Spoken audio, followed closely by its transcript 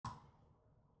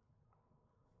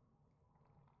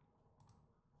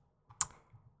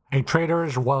Hey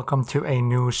traders, welcome to a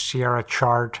new Sierra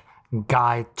chart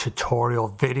guide tutorial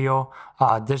video.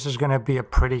 This is going to be a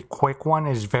pretty quick one.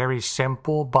 It's very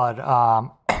simple,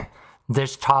 but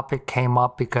this topic came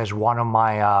up because one of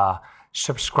my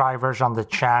subscribers on the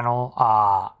channel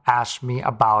asked me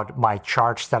about my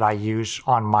charts that I use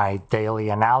on my daily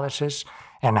analysis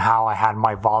and how I had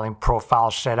my volume profile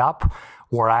set up,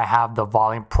 where I have the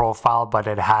volume profile but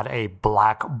it had a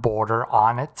black border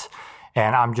on it.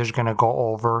 And I'm just going to go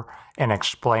over and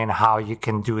explain how you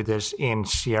can do this in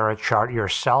Sierra chart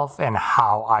yourself and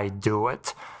how I do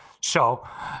it. So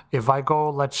if I go,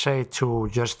 let's say, to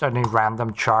just any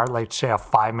random chart, let's say a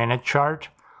 5-minute chart,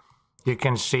 you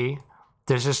can see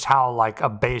this is how like a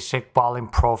basic volume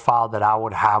profile that I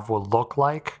would have would look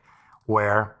like,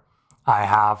 where I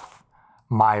have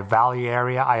my value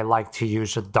area. I like to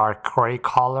use a dark gray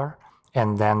color,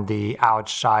 and then the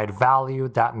outside value,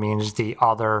 that means the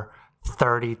other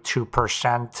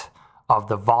 32% of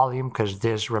the volume, because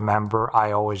this, remember,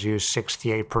 I always use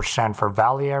 68% for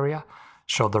value area,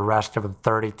 so the rest of the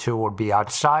 32 would be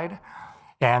outside.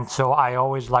 And so I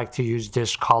always like to use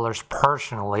these colors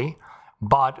personally,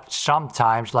 but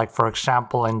sometimes, like for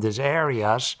example in these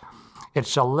areas,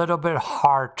 it's a little bit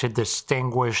hard to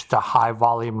distinguish the high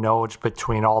volume nodes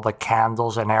between all the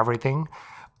candles and everything,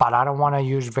 but I don't want to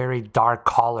use very dark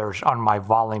colors on my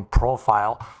volume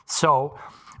profile. So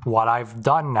what I've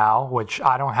done now, which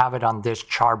I don't have it on this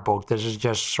chart book, this is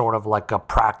just sort of like a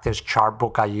practice chart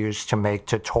book I use to make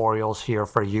tutorials here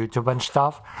for YouTube and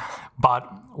stuff.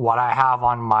 But what I have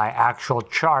on my actual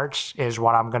charts is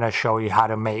what I'm going to show you how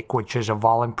to make, which is a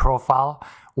volume profile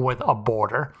with a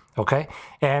border. Okay.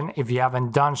 And if you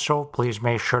haven't done so, please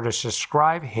make sure to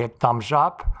subscribe, hit thumbs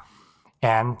up,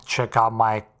 and check out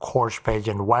my course page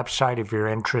and website if you're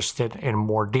interested in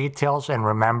more details. And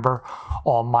remember,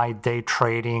 all my day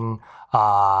trading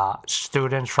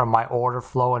students from my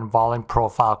Orderflow and volume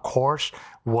profile course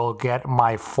will get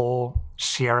my full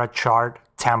Sierra chart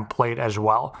template as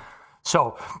well.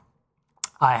 So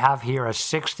I have here a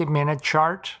 60-minute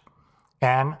chart,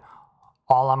 and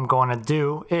all I'm going to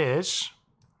do is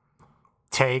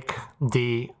take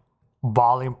the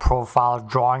volume profile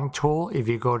drawing tool. If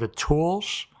you go to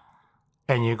tools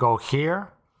and you go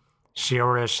here, see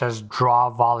where it says draw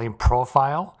volume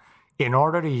profile. In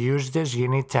order to use this, you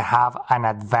need to have an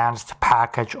advanced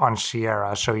package on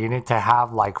Sierra. So you need to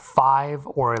have like 5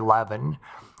 or 11.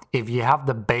 If you have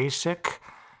the basic,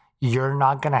 you're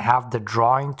not going to have the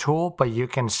drawing tool, but you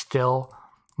can still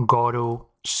go to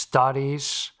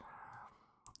studies,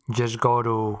 just go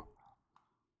to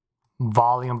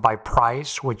volume by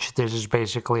price, which this is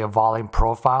basically a volume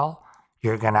profile.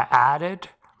 You're going to add it,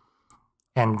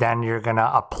 and then you're going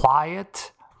to apply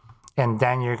it, and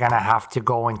then you're going to have to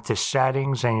go into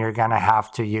settings, and you're going to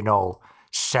have to, you know,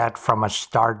 set from a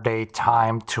start date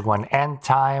time to an end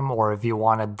time, or if you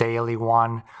want a daily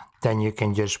one, then you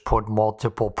can just put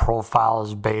multiple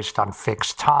profiles based on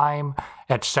fixed time,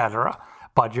 etc.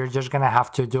 But you're just going to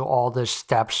have to do all these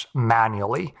steps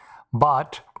manually.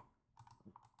 But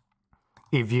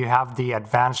if you have the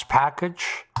advanced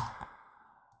package,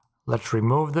 let's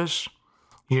remove this.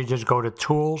 You just go to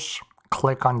tools,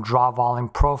 click on draw volume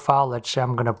profile. Let's say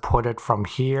I'm going to put it from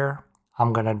here.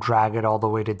 I'm going to drag it all the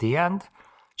way to the end.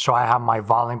 So I have my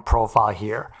volume profile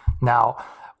here. Now,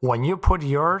 when you put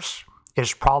yours,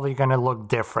 it's probably going to look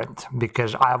different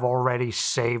because I've already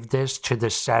saved this to the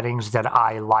settings that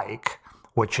I like,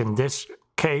 which in this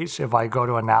case, if I go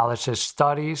to analysis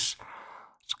studies,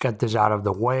 let's get this out of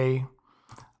the way.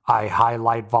 I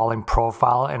highlight volume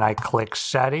profile and I click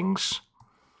settings,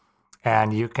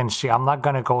 and you can see I'm not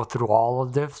going to go through all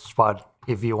of this, but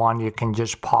if you want, you can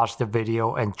just pause the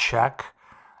video and check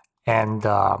and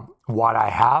what I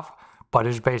have. But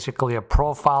it's basically a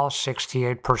profile,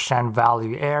 68%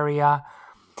 value area.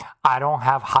 I don't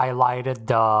have highlighted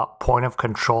the point of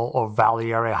control or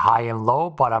value area high and low,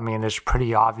 but I mean, it's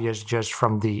pretty obvious just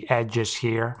from the edges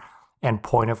here, and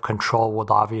point of control would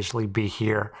obviously be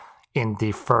here in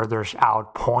the furthest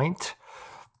out point.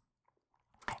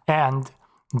 And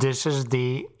this is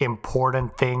the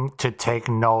important thing to take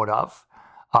note of.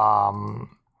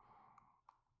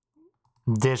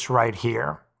 This right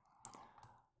here,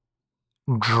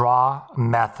 draw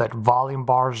method, volume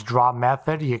bars draw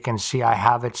method. You can see I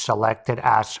have it selected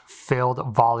as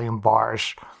filled volume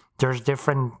bars. There's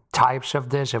different types of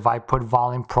this. If I put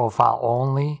volume profile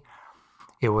only,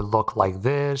 it would look like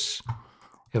this.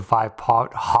 If I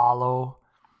put hollow,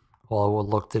 well, it will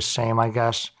look the same, I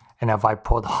guess. And if I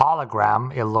put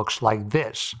hologram, it looks like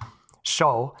this.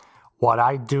 So what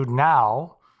I do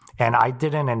now, And I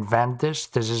didn't invent this.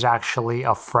 This is actually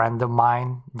a friend of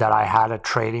mine that I had, a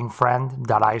trading friend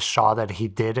that I saw that he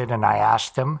did it, and I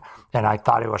asked him, and I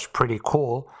thought it was pretty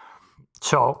cool.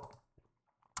 So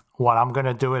what I'm going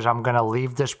to do is I'm going to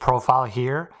leave this profile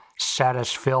here, set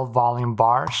as filled volume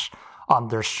bars.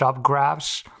 Under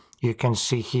subgraphs, you can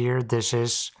see here, this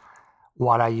is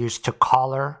what I use to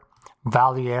color.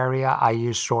 Value area, I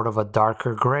use sort of a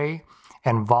darker gray,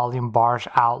 and volume bars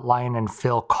outline and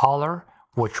fill color,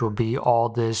 which would be all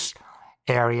this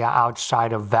area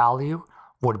outside of value,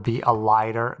 would be a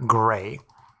lighter gray,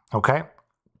 okay?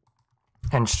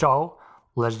 And so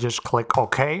let's just click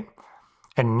OK.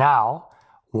 And now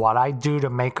what I do to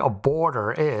make a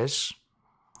border is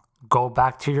go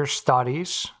back to your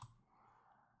studies,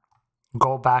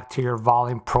 go back to your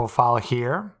volume profile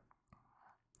here.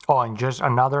 Oh, and just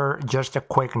a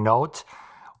quick note.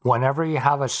 Whenever you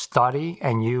have a study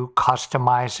and you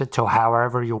customize it to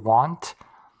however you want,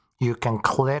 you can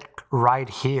click right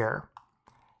here,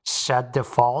 set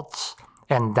defaults,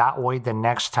 and that way the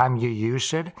next time you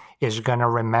use it is going to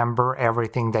remember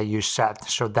everything that you set.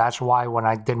 So that's why when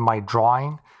I did my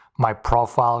drawing, my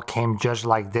profile came just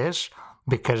like this,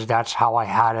 because that's how I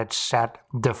had it set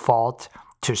default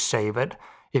to save it.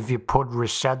 If you put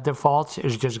reset defaults,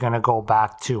 it's just going to go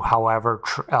back to however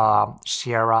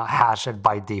Sierra has it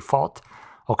by default.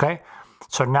 Okay,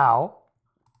 so now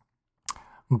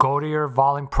go to your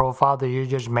volume profile that you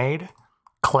just made,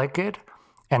 click it,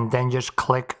 and then just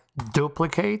click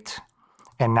duplicate.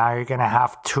 And now you're going to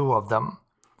have two of them.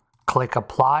 Click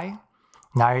apply.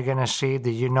 Now you're going to see that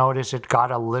you notice it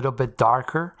got a little bit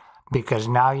darker because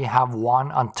now you have one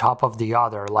on top of the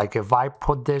other. Like if I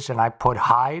put this and I put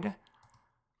hide,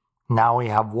 now we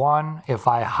have one. If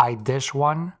I hide this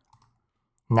one,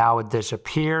 now it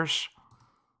disappears.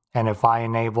 And if I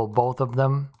enable both of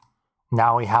them,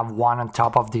 now we have one on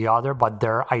top of the other, but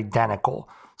they're identical.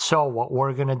 So what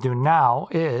we're going to do now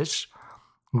is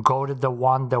go to the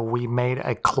one that we made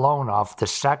a clone of, the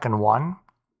second one.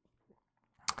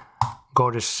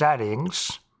 Go to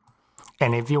settings.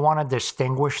 And if you want to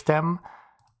distinguish them,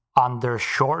 under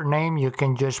short name, you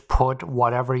can just put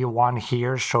whatever you want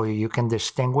here so you can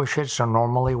distinguish it. So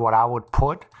normally what I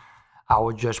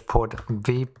would just put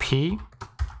VP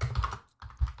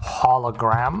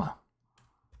hologram.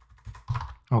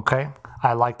 Okay,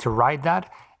 I like to write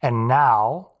that. And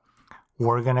now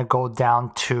we're going to go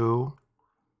down to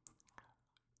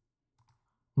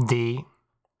the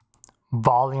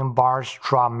volume bars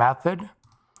draw method.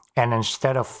 And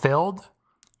instead of filled,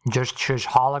 just choose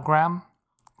hologram.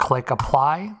 Click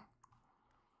apply.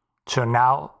 So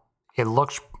now it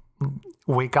looks,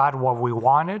 we got what we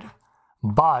wanted,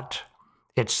 but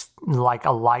it's like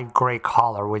a light gray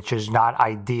color, which is not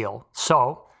ideal.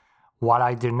 So what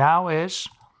I do now is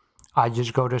I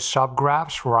just go to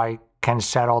subgraphs where I can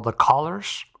set all the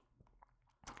colors.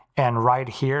 And right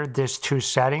here, these two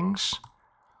settings,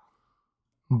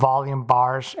 volume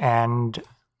bars and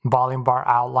volume bar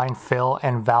outline, fill,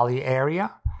 and value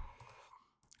area.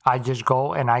 I just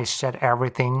go and I set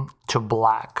everything to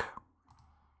black.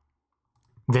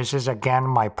 This is again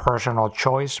my personal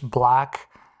choice, black,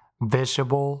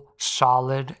 visible,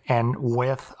 solid, and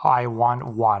width I want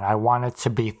 1. I want it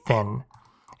to be thin.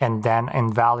 And then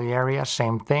in value area,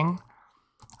 same thing.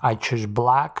 I choose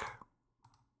black,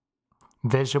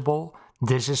 visible.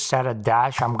 This is set a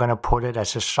dash. I'm going to put it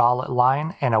as a solid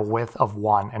line and a width of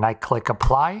 1. And I click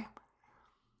apply.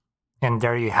 And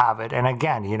there you have it. And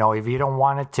again, you know, if you don't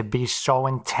want it to be so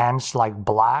intense like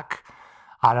black,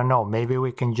 I don't know, maybe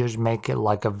we can just make it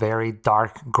like a very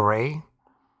dark gray,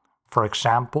 for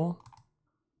example.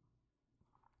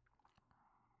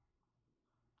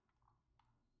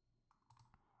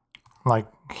 Like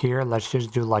here, let's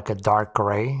just do like a dark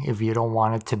gray. If you don't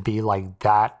want it to be like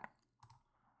that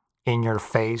in your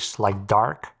face, like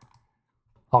dark.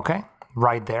 Okay,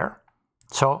 right there.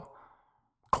 So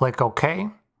click OK.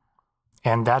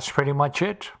 And that's pretty much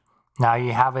it. Now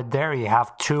you have it there. You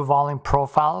have two volume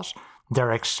profiles.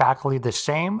 They're exactly the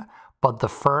same, but the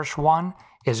first one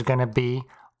is going to be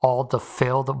all the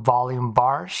filled volume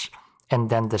bars. And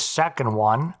then the second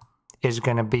one is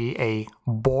going to be a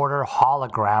border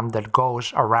hologram that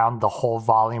goes around the whole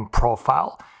volume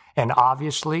profile. And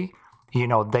obviously, you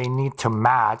know, they need to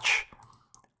match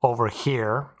over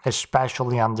here,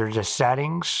 especially under the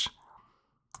settings.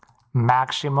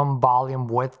 Maximum volume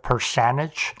width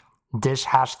percentage. This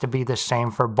has to be the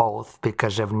same for both,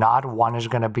 because if not, one is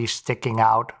going to be sticking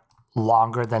out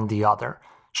longer than the other.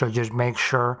 So just make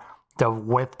sure the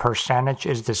width percentage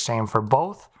is the same for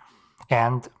both.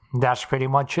 And that's pretty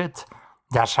much it.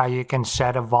 That's how you can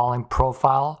set a volume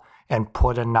profile and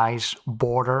put a nice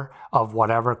border of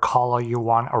whatever color you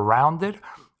want around it.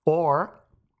 Or,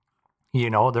 you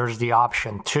know, there's the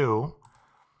option too.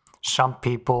 Some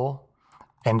people,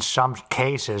 in some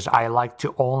cases, I like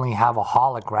to only have a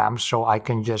hologram, so I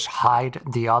can just hide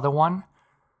the other one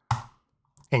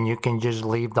and you can just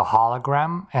leave the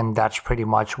hologram, and that's pretty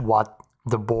much what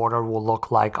the border will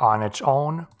look like on its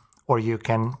own, or you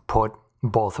can put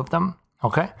both of them.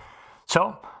 Okay,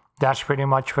 so that's pretty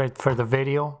much it for the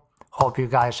video. Hope you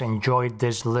guys enjoyed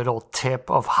this little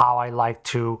tip of how I like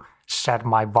to set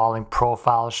my volume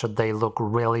profiles so they look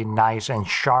really nice and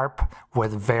sharp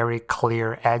with very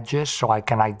clear edges, so I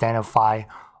can identify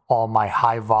all my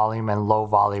high volume and low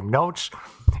volume notes.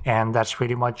 And that's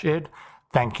pretty much it.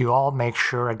 Thank you all. Make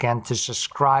sure again to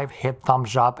subscribe, hit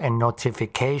thumbs up and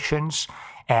notifications,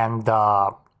 and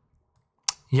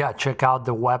yeah, check out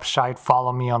the website,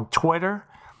 follow me on Twitter.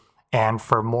 And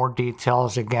for more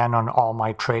details again on all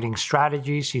my trading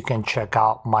strategies, you can check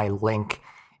out my link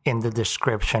in the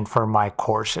description for my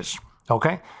courses.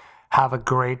 Okay, have a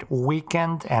great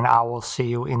weekend and I will see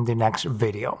you in the next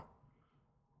video.